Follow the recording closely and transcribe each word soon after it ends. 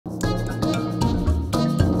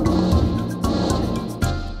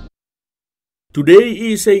Today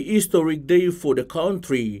is a historic day for the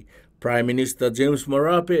country. Prime Minister James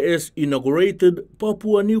Marape has inaugurated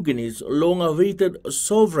Papua New Guinea's long-awaited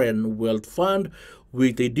sovereign wealth fund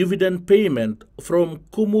with a dividend payment from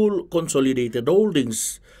Kumul Consolidated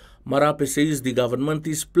Holdings. Marape says the government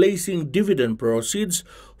is placing dividend proceeds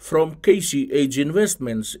from KCH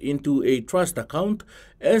investments into a trust account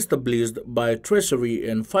established by Treasury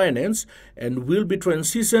and Finance and will be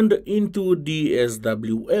transitioned into the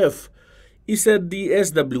SWF. He said the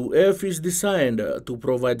SWF is designed to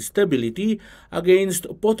provide stability against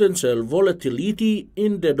potential volatility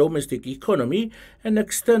in the domestic economy and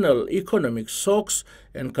external economic shocks,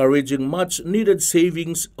 encouraging much-needed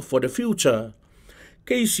savings for the future.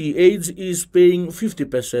 KCH is paying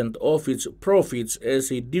 50% of its profits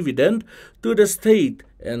as a dividend to the state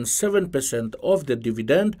and 7% of the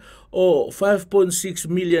dividend, or 5.6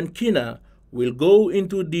 million kina, will go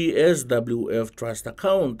into the SWF trust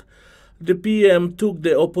account. The PM took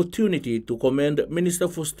the opportunity to commend Minister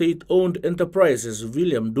for State-Owned Enterprises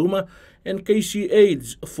William Duma and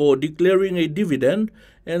KCH for declaring a dividend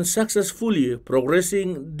and successfully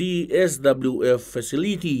progressing the SWF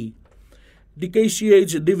facility. The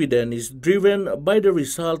KCH dividend is driven by the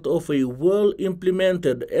result of a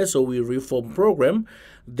well-implemented SOE reform program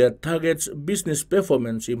that targets business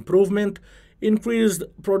performance improvement, increased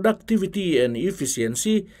productivity and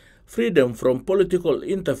efficiency, freedom from political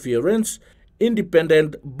interference,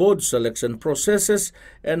 independent board selection processes,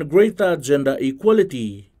 and greater gender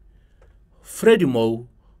equality. Freddie Mo,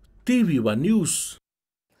 TV1 News.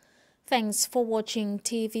 Thanks for watching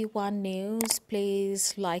TV1 News.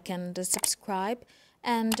 Please like and subscribe.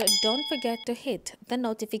 And don't forget to hit the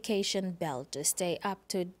notification bell to stay up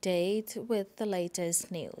to date with the latest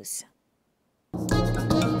news.